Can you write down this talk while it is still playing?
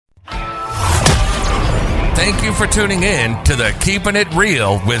Thank you for tuning in to the Keeping It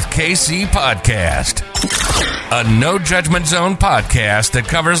Real with KC podcast, a no judgment zone podcast that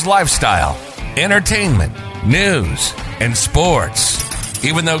covers lifestyle, entertainment, news, and sports.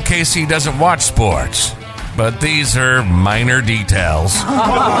 Even though KC doesn't watch sports, but these are minor details.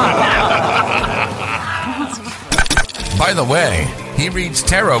 By the way, he reads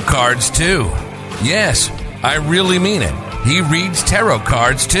tarot cards too. Yes, I really mean it. He reads tarot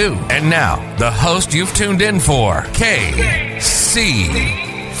cards too. And now, the host you've tuned in for,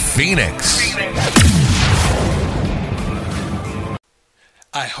 KC Phoenix.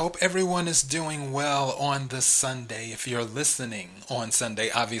 I hope everyone is doing well on this Sunday. If you're listening on Sunday,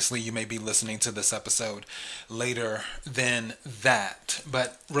 obviously you may be listening to this episode later than that.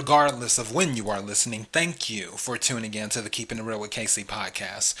 But regardless of when you are listening, thank you for tuning in to the Keeping It Real with KC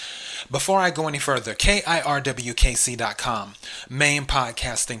podcast. Before I go any further, KIRWKC.com, main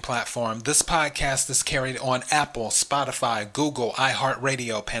podcasting platform. This podcast is carried on Apple, Spotify, Google,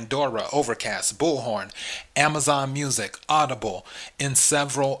 iHeartRadio, Pandora, Overcast, Bullhorn, Amazon Music, Audible, and several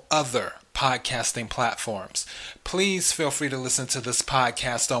other podcasting platforms. Please feel free to listen to this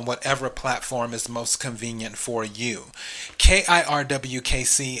podcast on whatever platform is most convenient for you.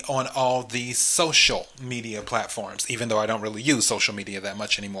 KIRWKC on all the social media platforms, even though I don't really use social media that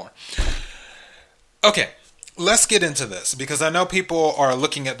much anymore. Okay, let's get into this because I know people are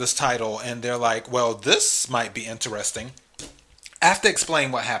looking at this title and they're like, well, this might be interesting. I have to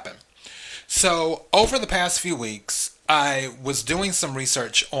explain what happened. So over the past few weeks, I was doing some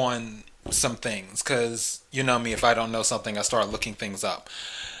research on some things because you know me, if I don't know something, I start looking things up.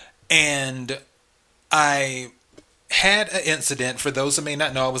 And I had an incident. For those who may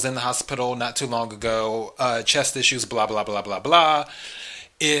not know, I was in the hospital not too long ago, chest issues, blah, blah, blah, blah, blah.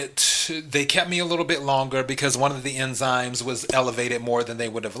 They kept me a little bit longer because one of the enzymes was elevated more than they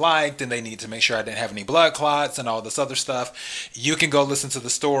would have liked, and they need to make sure I didn't have any blood clots and all this other stuff. You can go listen to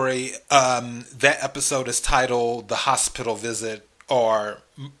the story. That episode is titled The Hospital Visit or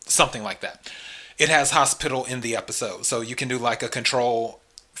something like that. It has hospital in the episode, so you can do like a control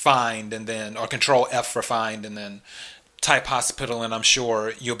find and then, or control F for find and then type hospital, and I'm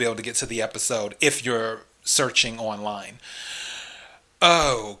sure you'll be able to get to the episode if you're searching online.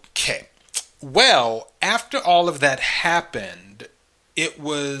 Okay. Well, after all of that happened, it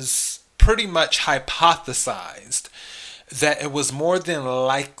was pretty much hypothesized that it was more than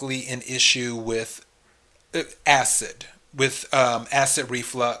likely an issue with acid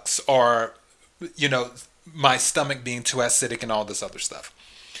reflux, or, you know, my stomach being too acidic and all this other stuff.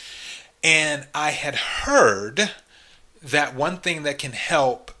 And I had heard that one thing that can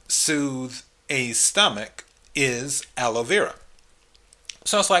help soothe a stomach is aloe vera.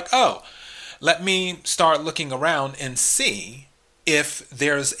 So it's like, oh, let me start looking around and see if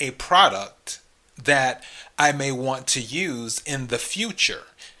there's a product that I may want to use in the future.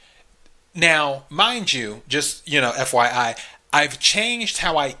 Now, mind you, just, you know, FYI, I've changed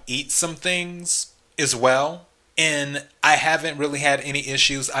how I eat some things as well, and I haven't really had any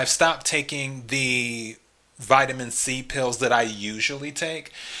issues. I've stopped taking the vitamin C pills that I usually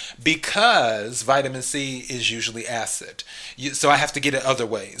take because vitamin C is usually acid. So I have to get it other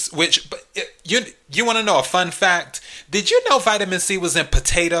ways. You want to know a fun fact? Did you know vitamin C was in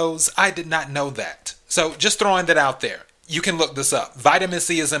potatoes? I did not know that. So just throwing that out there. You can look this up. Vitamin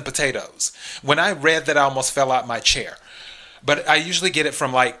C is in potatoes. When I read that, I almost fell out my chair. But I usually get it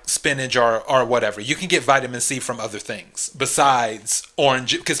from like spinach or whatever. You can get vitamin C from other things besides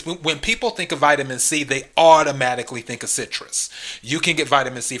orange. Because when people think of vitamin C, they automatically think of citrus. You can get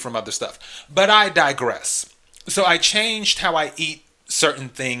vitamin C from other stuff. But I digress. So I changed how I eat certain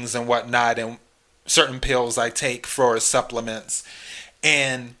things and whatnot, and certain pills I take for supplements.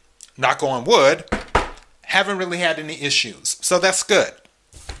 And knock on wood, haven't really had any issues. So that's good.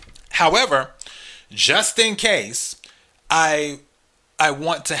 However, just in case, I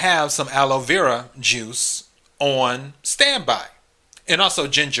want to have some aloe vera juice on standby. And also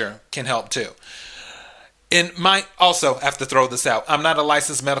ginger can help too. And also have to throw this out. I'm not a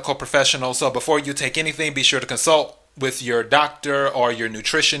licensed medical professional, so before you take anything, be sure to consult with your doctor or your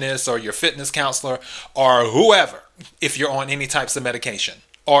nutritionist or your fitness counselor or whoever if you're on any types of medication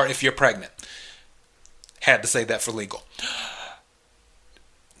or if you're pregnant. Had to say that for legal.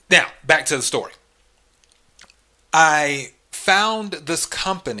 Now, back to the story. I found this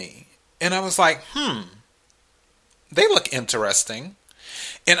company and I was like, they look interesting.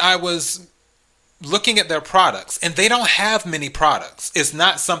 And I was looking at their products, and they don't have many products. It's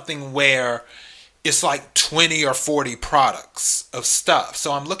not something where it's like 20 or 40 products of stuff.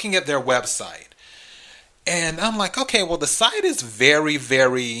 So I'm looking at their website and I'm like, okay, well, the site is very,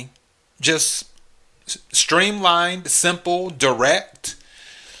 very just streamlined, simple, direct.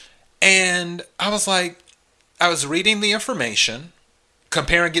 And I was like, I was reading the information,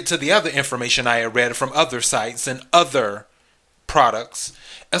 comparing it to the other information I had read from other sites and other products.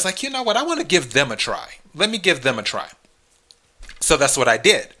 I was like, you know what? I want to give them a try. Let me give them a try. So that's what I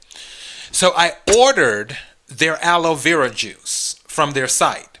did. So I ordered their aloe vera juice from their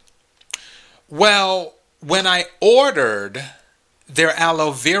site. Well, when I ordered their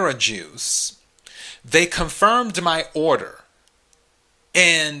aloe vera juice, they confirmed my order.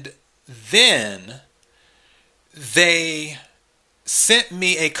 And then they sent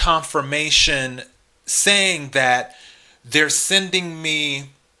me a confirmation saying that they're sending me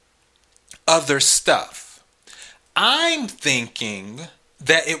other stuff. I'm thinking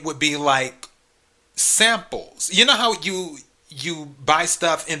that it would be like samples. You know how you buy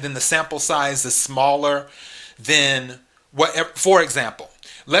stuff and then the sample size is smaller than whatever. For example,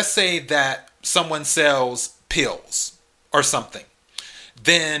 let's say that someone sells pills or something.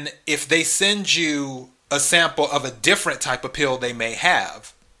 Then if they send you a sample of a different type of pill they may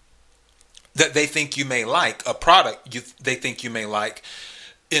have that they think you may like, a product they think you may like,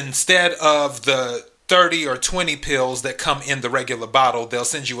 instead of the 30 or 20 pills that come in the regular bottle, they'll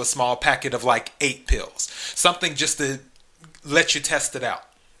send you a small packet of like 8 pills. Something just to let you test it out.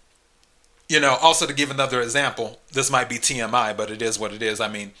 You know, also to give another example, this might be TMI, but it is what it is. I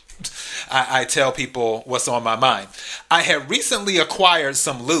mean, I tell people what's on my mind. I had recently acquired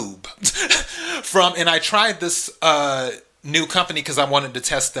some lube and I tried this new company because I wanted to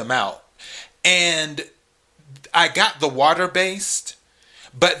test them out. And I got the water-based,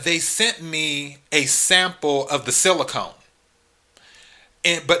 but they sent me a sample of the silicone.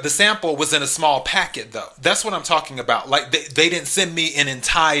 But the sample was in a small packet, though. That's what I'm talking about. Like, they didn't send me an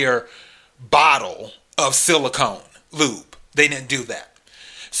entire bottle of silicone lube. They didn't do that.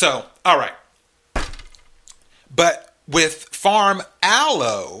 So, all right. But with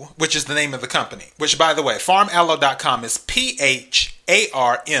Pharm-Aloe, which is the name of the company, which, by the way, Pharm-Aloe.com is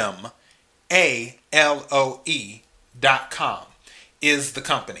Pharmaloe.com is the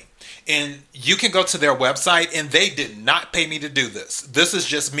company. And you can go to their website, and they did not pay me to do this. This is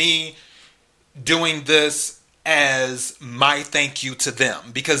just me doing this as my thank you to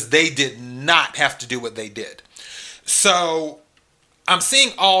them, because they did not have to do what they did. So I'm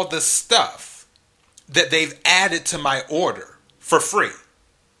seeing all this stuff that they've added to my order for free.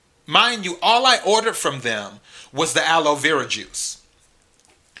 Mind you, all I ordered from them was the aloe vera juice.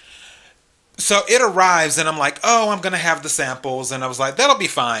 So it arrives and I'm like, oh, I'm going to have the samples. And I was like, that'll be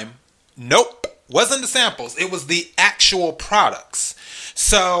fine. Nope. Wasn't the samples. It was the actual products.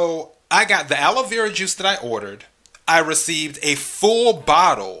 So I got the aloe vera juice that I ordered. I received a full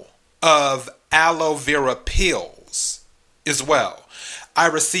bottle of aloe vera pills as well. I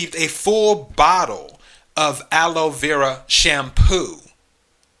received a full bottle of aloe vera shampoo,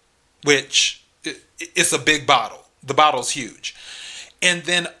 which it's a big bottle. The bottle's huge. And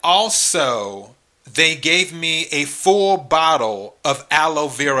then also they gave me a full bottle of aloe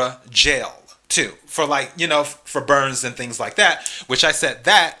vera gel too, for like, you know, for burns and things like that, which I set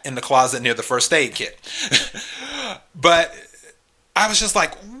that in the closet near the first aid kit. But I was just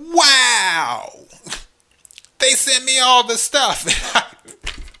like, wow, they sent me all this stuff.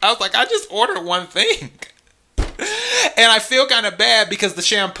 I was like, I just ordered one thing. And I feel kind of bad because the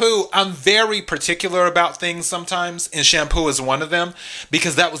shampoo, I'm very particular about things sometimes, and shampoo is one of them,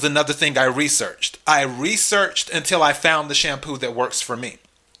 because that was another thing I researched. I researched until I found the shampoo that works for me.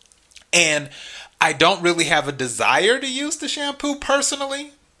 And I don't really have a desire to use the shampoo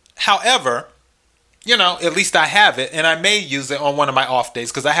personally. However, you know, at least I have it, and I may use it on one of my off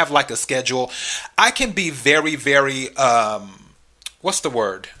days because I have like a schedule. I can be very, very, what's the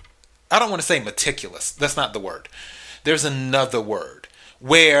word? I don't want to say meticulous. That's not the word. There's another word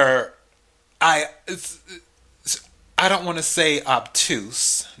where I don't want to say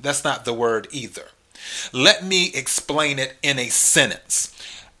obtuse. That's not the word either. Let me explain it in a sentence.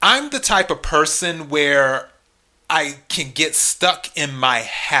 I'm the type of person where I can get stuck in my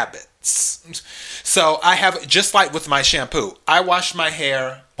habits. So I have, just like with my shampoo, I wash my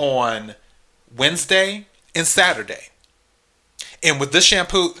hair on Wednesday and Saturday. And with this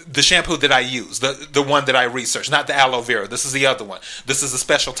shampoo, the shampoo that I use, the one that I researched, not the aloe vera, this is the other one. This is a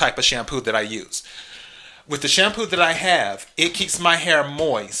special type of shampoo that I use. With the shampoo that I have, it keeps my hair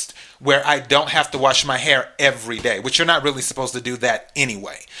moist where I don't have to wash my hair every day, which you're not really supposed to do that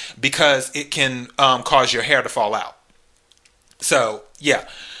anyway, because it can cause your hair to fall out. So, yeah.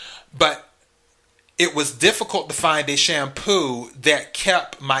 But it was difficult to find a shampoo that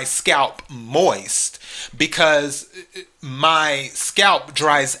kept my scalp moist because my scalp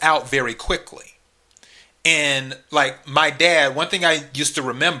dries out very quickly. And like my dad, one thing I used to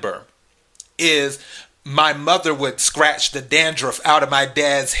remember is my mother would scratch the dandruff out of my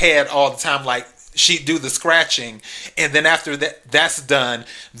dad's head all the time. Like she'd do the scratching, and then after that's done,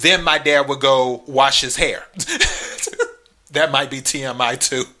 then my dad would go wash his hair. That might be TMI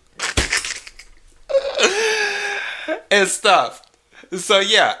too. And stuff. So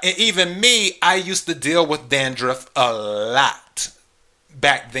yeah, and even me, I used to deal with dandruff a lot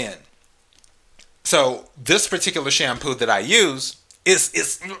back then. So this particular shampoo that I use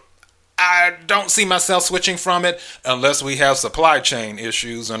is I don't see myself switching from it unless we have supply chain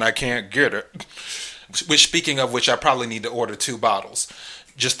issues and I can't get it. Which, speaking of which, I probably need to order 2 bottles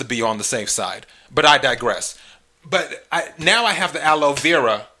just to be on the safe side. But I digress. But now I have the aloe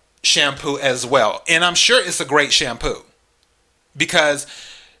vera shampoo as well, and I'm sure it's a great shampoo because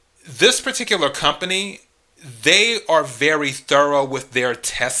this particular company, they are very thorough with their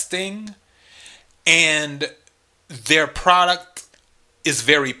testing, and their product is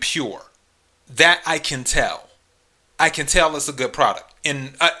very pure. That I can tell. I can tell it's a good product,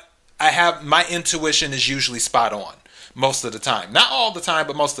 and I have my intuition is usually spot on most of the time. Not all the time,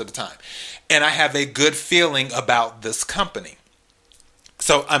 but most of the time. And I have a good feeling about this company.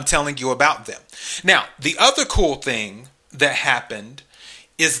 So I'm telling you about them. Now, the other cool thing that happened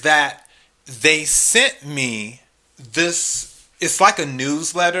is that they sent me this, it's like a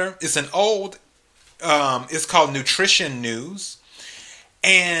newsletter. It's an old, it's called Nutrition News.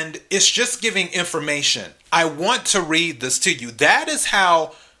 And it's just giving information. I want to read this to you. That is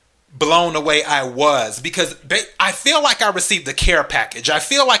how blown away I was, because I feel like I received the care package. I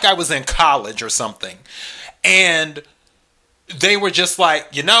feel like I was in college or something. And they were just like,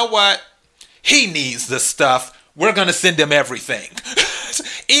 you know what? He needs this stuff. We're going to send him everything.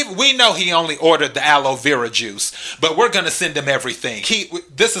 We know he only ordered the aloe vera juice, but we're going to send him everything.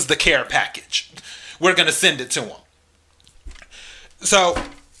 This is the care package. We're going to send it to him. So,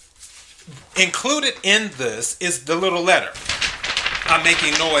 included in this is the little letter. I'm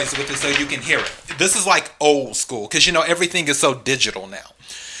making noise with it so you can hear it. This is like old school, because you know everything is so digital now.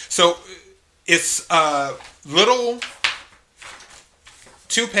 So, it's a little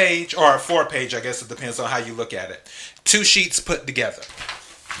 2-page or 4-page, I guess it depends on how you look at it. 2 sheets put together.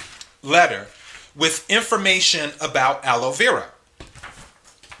 Letter with information about aloe vera.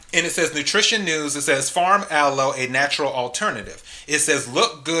 And it says Nutrition News. It says Pharm-Aloe, a natural alternative. It says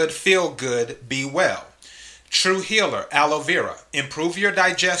look good, feel good, be well. True healer, aloe vera. Improve your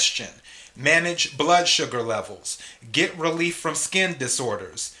digestion. Manage blood sugar levels. Get relief from skin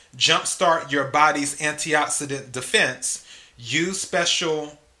disorders. Jumpstart your body's antioxidant defense. Use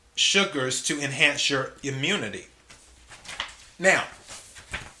special sugars to enhance your immunity. Now,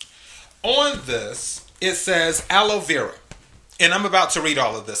 on this, it says aloe vera. And I'm about to read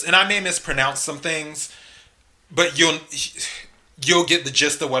all of this. And I may mispronounce some things, but you'll get the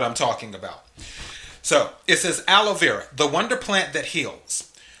gist of what I'm talking about. So, it says aloe vera, the wonder plant that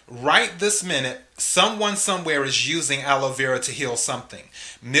heals. Right this minute, someone somewhere is using aloe vera to heal something.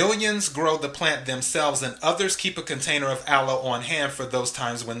 Millions grow the plant themselves, and others keep a container of aloe on hand for those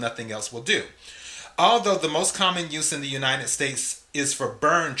times when nothing else will do. Although the most common use in the United States is for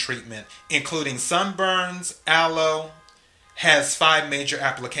burn treatment, including sunburns, aloe has 5 major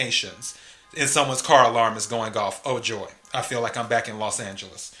applications. And someone's car alarm is going off. Oh joy. I feel like I'm back in Los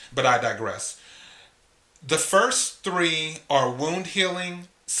Angeles. But I digress. The first 3 are wound healing,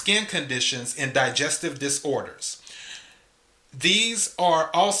 skin conditions, and digestive disorders. These are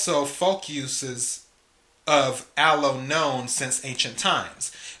also folk uses of aloe known since ancient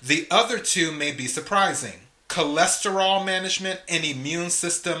times. The other 2 may be surprising. Cholesterol management and immune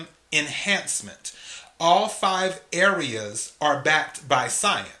system enhancement. All 5 areas are backed by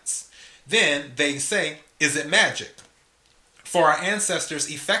science. Then they say, is it magic? For our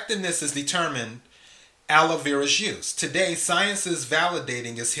ancestors, effectiveness is determined aloe vera's use. Today, science is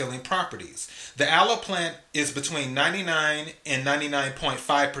validating its healing properties. The aloe plant is between 99 and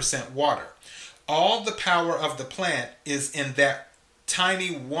 99.5% water. All the power of the plant is in that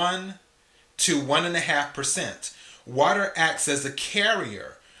tiny 1 to 1.5%. Water acts as a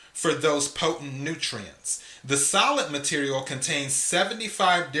carrier for those potent nutrients. The solid material contains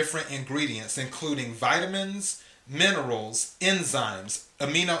 75 different ingredients, including vitamins, minerals, enzymes,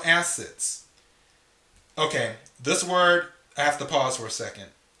 amino acids. Okay, this word, I have to pause for a second.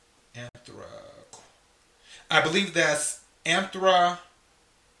 I believe that's it's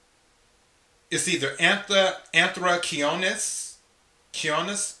either anthraquinones,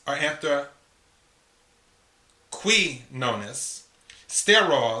 or anthraquinones,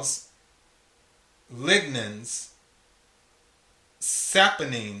 sterols, lignans,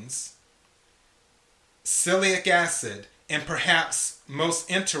 saponins, celiac acid, and perhaps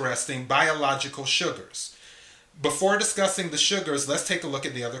most interesting, biological sugars. Before discussing the sugars, let's take a look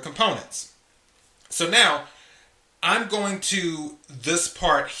at the other components. So now, I'm going to this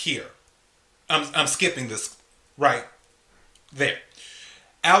part here. I'm skipping this right there.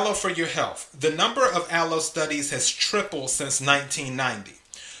 Aloe for your health. The number of aloe studies has tripled since 1990.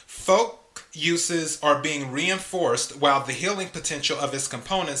 Folk uses are being reinforced while the healing potential of its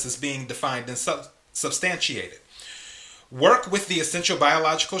components is being defined and substantiated. Work with the essential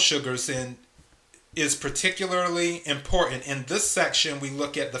biological sugars is particularly important. In this section, we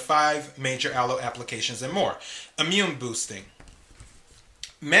look at the 5 major aloe applications and more. Immune boosting.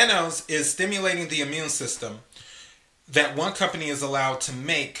 Mannose is stimulating the immune system. That one company is allowed to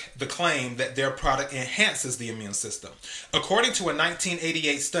make the claim that their product enhances the immune system. According to a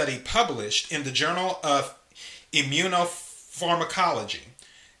 1988 study published in the Journal of Immunopharmacology,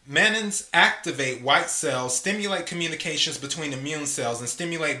 mannins activate white cells, stimulate communications between immune cells, and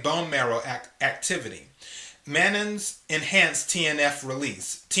stimulate bone marrow activity. Mannins enhance TNF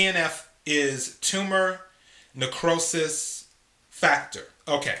release. TNF is tumor necrosis factor.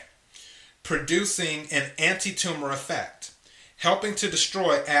 Okay. Producing an anti-tumor effect, helping to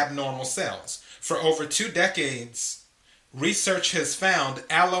destroy abnormal cells. For over 2 decades, research has found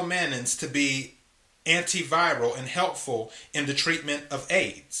aloe mannins to be antiviral and helpful in the treatment of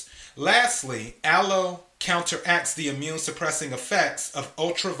AIDS. Lastly, aloe counteracts the immune suppressing effects of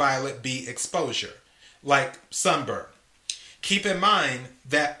ultraviolet B exposure, like sunburn. Keep in mind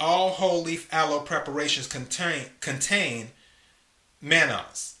that all whole leaf aloe preparations contain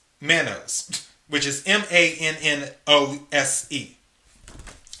mannose, which is MANNOSE.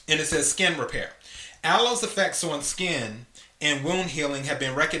 And it says skin repair. Aloe's effects on skin and wound healing have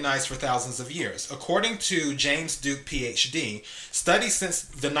been recognized for thousands of years. According to James Duke, PhD, studies since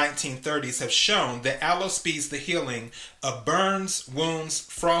the 1930s have shown that aloe speeds the healing of burns, wounds,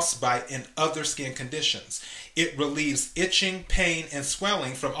 frostbite, and other skin conditions. It relieves itching, pain, and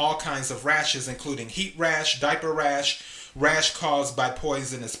swelling from all kinds of rashes, including heat rash, diaper rash, rash caused by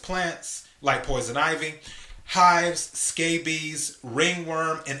poisonous plants like poison ivy, hives, scabies,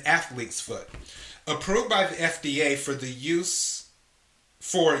 ringworm, and athlete's foot. Approved by the FDA for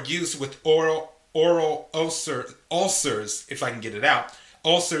use with oral ulcers, if I can get it out,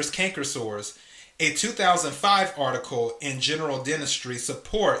 ulcers, canker sores. A 2005 article in General Dentistry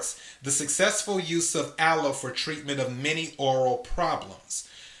supports the successful use of aloe for treatment of many oral problems.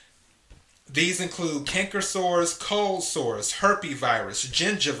 These include canker sores, cold sores, herpesvirus,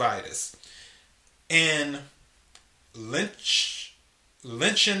 gingivitis, and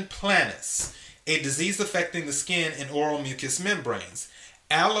lichen planus, a disease affecting the skin and oral mucous membranes.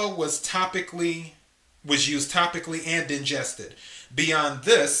 Aloe was used topically and ingested. Beyond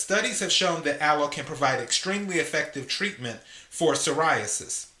this, studies have shown that aloe can provide extremely effective treatment for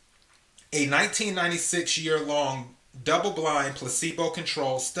psoriasis. A 1996-year-long double-blind,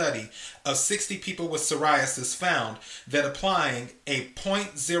 placebo-controlled study of 60 people with psoriasis found that applying a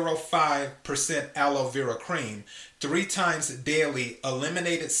 0.05% aloe vera cream 3 times daily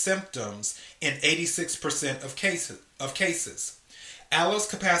eliminated symptoms in 86% of cases. Aloe's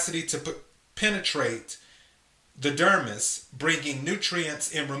capacity to penetrate the dermis, bringing nutrients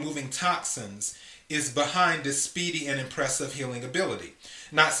and removing toxins, is behind its speedy and impressive healing ability.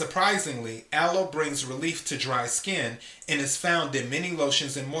 Not surprisingly, aloe brings relief to dry skin and is found in many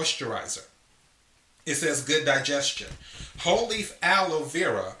lotions and moisturizer. It says good digestion. Whole leaf aloe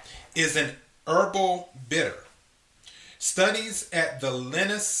vera is an herbal bitter. Studies at the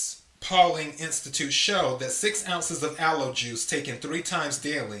Linus Pauling Institute show that 6 ounces of aloe juice taken 3 times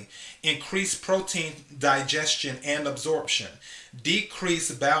daily increase protein digestion and absorption, decrease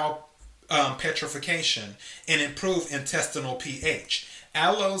bowel petrification, and improve intestinal pH.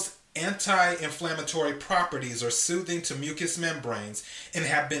 Aloe's anti-inflammatory properties are soothing to mucous membranes and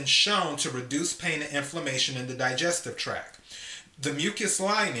have been shown to reduce pain and inflammation in the digestive tract. The mucus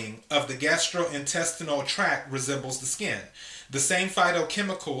lining of the gastrointestinal tract resembles the skin. The same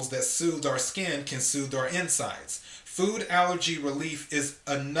phytochemicals that soothe our skin can soothe our insides. Food allergy relief is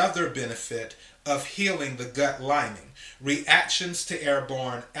another benefit of healing the gut lining. Reactions to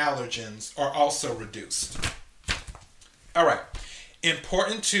airborne allergens are also reduced. All right.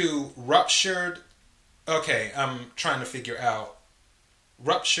 Important to ruptured, I'm trying to figure out,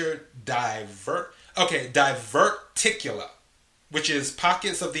 diverticula, which is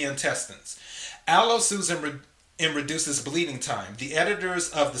pockets of the intestines. Aloe soothes and reduces bleeding time. The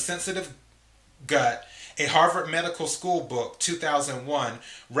editors of The Sensitive Gut, a Harvard Medical School book, 2001,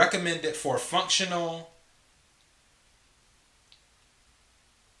 recommend it for functional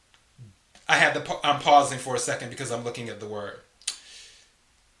I'm pausing for a second because I'm looking at the word.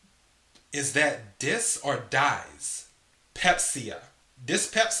 Is that dis or dies? Pepsia.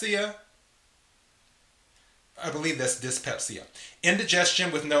 Dyspepsia? I believe that's dyspepsia.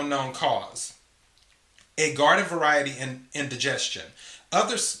 Indigestion with no known cause. A garden variety indigestion.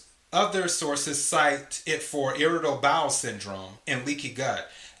 Other sources cite it for irritable bowel syndrome and leaky gut.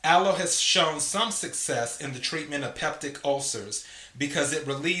 Aloe has shown some success in the treatment of peptic ulcers because it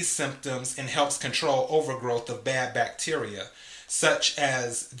relieves symptoms and helps control overgrowth of bad bacteria, such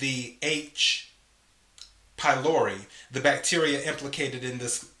as the H. pylori, the bacteria implicated in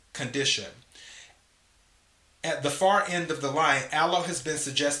this condition. At the far end of the line, aloe has been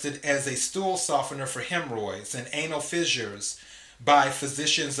suggested as a stool softener for hemorrhoids and anal fissures by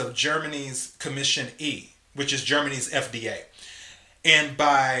physicians of Germany's Commission E, which is Germany's FDA, and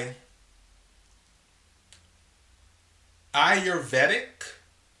by Ayurvedic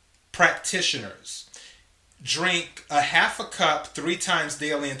practitioners. Drink a half a cup 3 times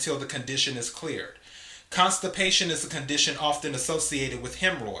daily until the condition is cleared. Constipation is a condition often associated with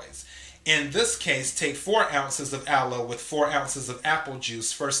hemorrhoids. In this case, take 4 ounces of aloe with 4 ounces of apple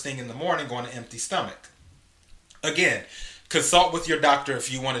juice first thing in the morning on an empty stomach. Again, consult with your doctor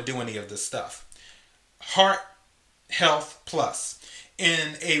if you want to do any of this stuff. Heart Health Plus.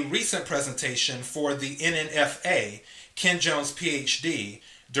 In a recent presentation for the NNFA, Ken Jones, PhD,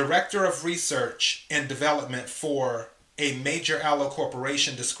 Director of Research and Development for a major aloe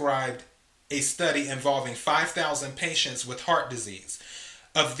corporation, described a study involving 5,000 patients with heart disease.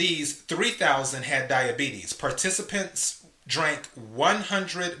 Of these, 3,000 had diabetes. Participants drank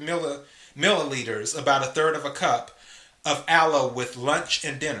 100 milliliters, about a third of a cup, of aloe with lunch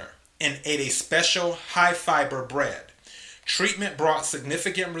and dinner, and ate a special high-fiber bread. Treatment brought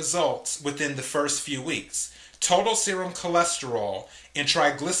significant results within the first few weeks. Total serum cholesterol and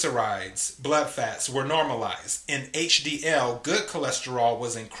triglycerides, blood fats, were normalized, and HDL, good cholesterol,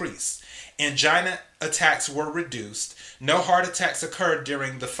 was increased. Angina attacks were reduced. No heart attacks occurred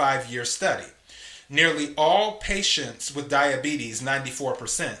during the 5-year study. Nearly all patients with diabetes,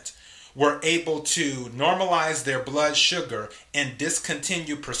 94%, were able to normalize their blood sugar and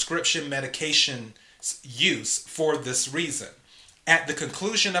discontinue prescription medication use for this reason. At the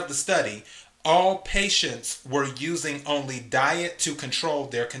conclusion of the study, all patients were using only diet to control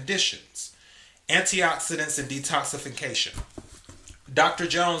their conditions. Antioxidants and detoxification. Dr.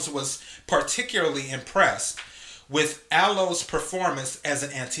 Jones was particularly impressed with aloe's performance as an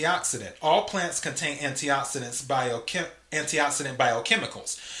antioxidant. All plants contain antioxidant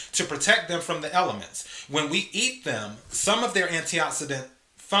biochemicals to protect them from the elements. When we eat them, some of their antioxidant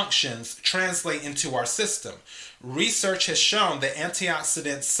functions translate into our system. Research has shown that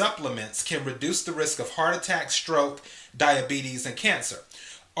antioxidant supplements can reduce the risk of heart attack, stroke, diabetes, and cancer.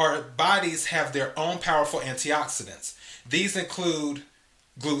 Our bodies have their own powerful antioxidants. These include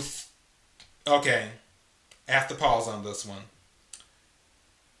I have to pause on this one.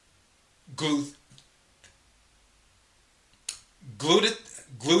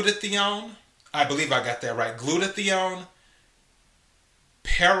 Glutathione, I believe I got that right. Glutathione,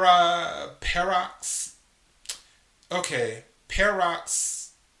 peroxidase,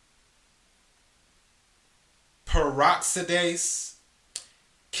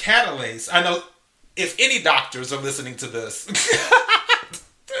 catalase. I know if any doctors are listening to this,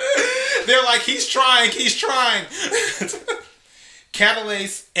 they're like, he's trying.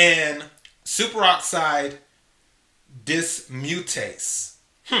 Catalase and superoxide dismutase.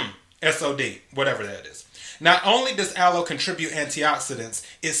 SOD, whatever that is. Not only does aloe contribute antioxidants,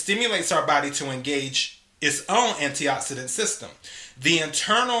 it stimulates our body to engage its own antioxidant system. This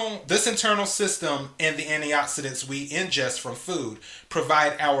internal system and the antioxidants we ingest from food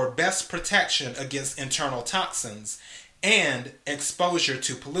provide our best protection against internal toxins and exposure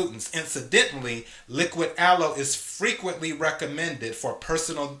to pollutants. Incidentally, liquid aloe is frequently recommended for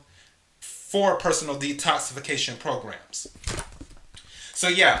personal detoxification programs. So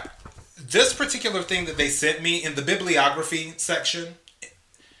yeah, this particular thing that they sent me in the bibliography section,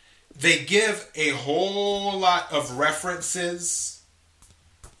 they give a whole lot of references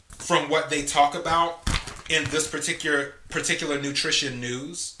from what they talk about in this particular nutrition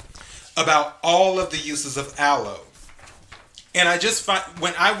news about all of the uses of aloe. And I just find,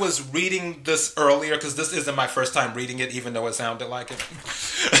 when I was reading this earlier, because this isn't my first time reading it, even though it sounded like it.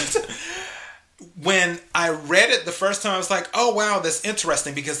 When I read it the first time, I was like, oh wow, that's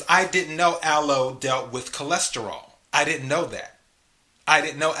interesting, because I didn't know aloe dealt with cholesterol. I didn't know that. I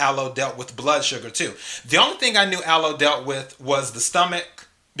didn't know aloe dealt with blood sugar too. The only thing I knew aloe dealt with was the stomach,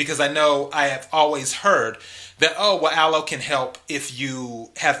 because I know I have always heard that, oh, well, aloe can help if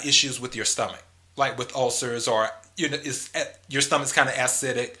you have issues with your stomach, like with ulcers, or your stomach's kind of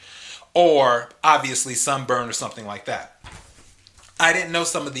acidic, or obviously sunburn or something like that. I didn't know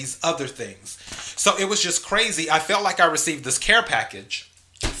some of these other things. So it was just crazy. I felt like I received this care package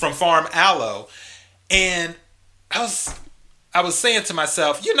from Pharm-Aloe, and I was saying to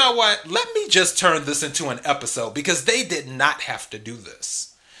myself, you know what? Let me just turn this into an episode, because they did not have to do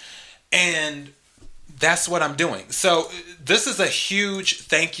this. And that's what I'm doing. So this is a huge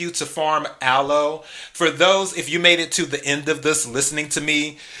thank you to Pharm-Aloe. For those, if you made it to the end of this, listening to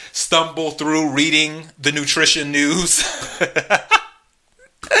me stumble through reading the nutrition news,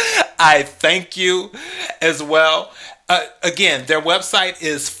 I thank you as well. Again, their website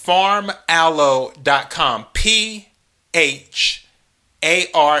is pharmaloe.com.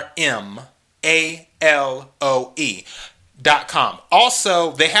 PHARMALOE.com.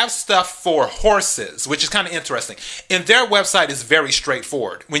 Also, they have stuff for horses, which is kind of interesting. And their website is very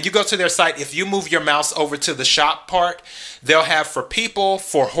straightforward. When you go to their site, if you move your mouse over to the shop part, they'll have for people,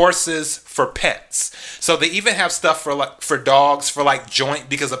 for horses, for pets. So they even have stuff for dogs, for like joint,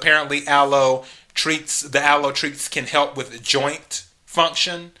 because apparently the aloe treats can help with joint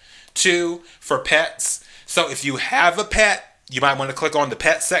function too, for pets. So if you have a pet, you might want to click on the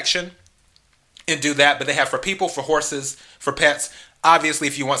pet section and do that. But they have for people, for horses, for pets. Obviously,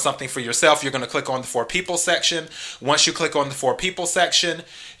 if you want something for yourself, you're going to click on the for people section. Once you click on the for people section,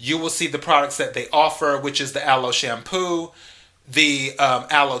 you will see the products that they offer, which is the aloe shampoo, the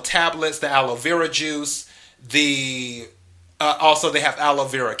aloe tablets, the aloe vera juice, also they have aloe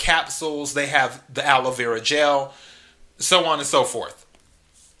vera capsules, they have the aloe vera gel, so on and so forth.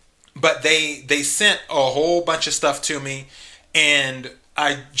 But they sent a whole bunch of stuff to me, and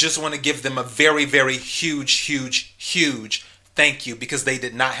I just want to give them a very, very huge thank you, because they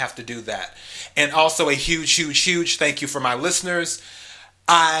did not have to do that. And also a huge thank you for my listeners.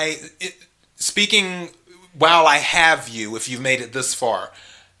 Speaking while I have you, if you've made it this far,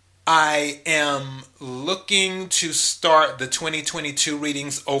 I am looking to start the 2022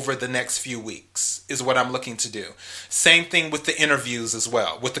 readings over the next few weeks, is what I'm looking to do. Same thing with the interviews as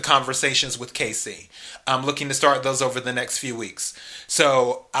well, with the conversations with KC. I'm looking to start those over the next few weeks.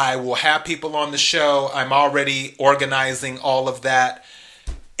 So I will have people on the show. I'm already organizing all of that,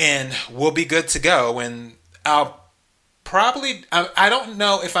 and we'll be good to go. And I'll probably, I don't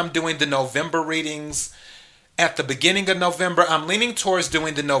know if I'm doing the November readings at the beginning of November. I'm leaning towards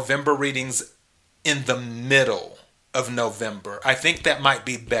doing the November readings in the middle of November. I think that might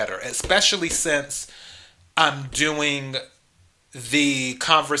be better, especially since I'm doing the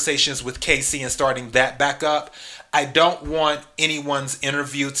conversations with KC and starting that back up. I don't want anyone's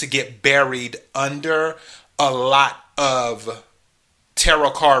interview to get buried under a lot of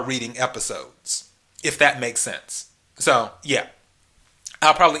tarot card reading episodes, if that makes sense. So, yeah,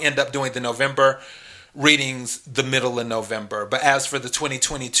 I'll probably end up doing the November readings the middle of November. But as for the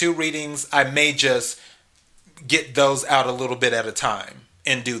 2022 readings, I may just get those out a little bit at a time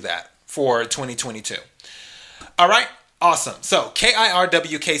and do that for 2022. All right, awesome. So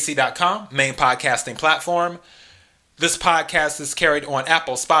KIRWKC.com, main podcasting platform. This podcast is carried on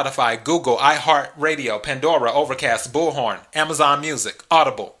Apple, Spotify, Google, iHeartRadio, Pandora, Overcast, Bullhorn, Amazon Music,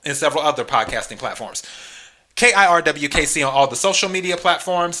 Audible, and several other podcasting platforms. KIRWKC on all the social media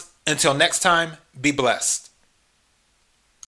platforms. Until next time, be blessed.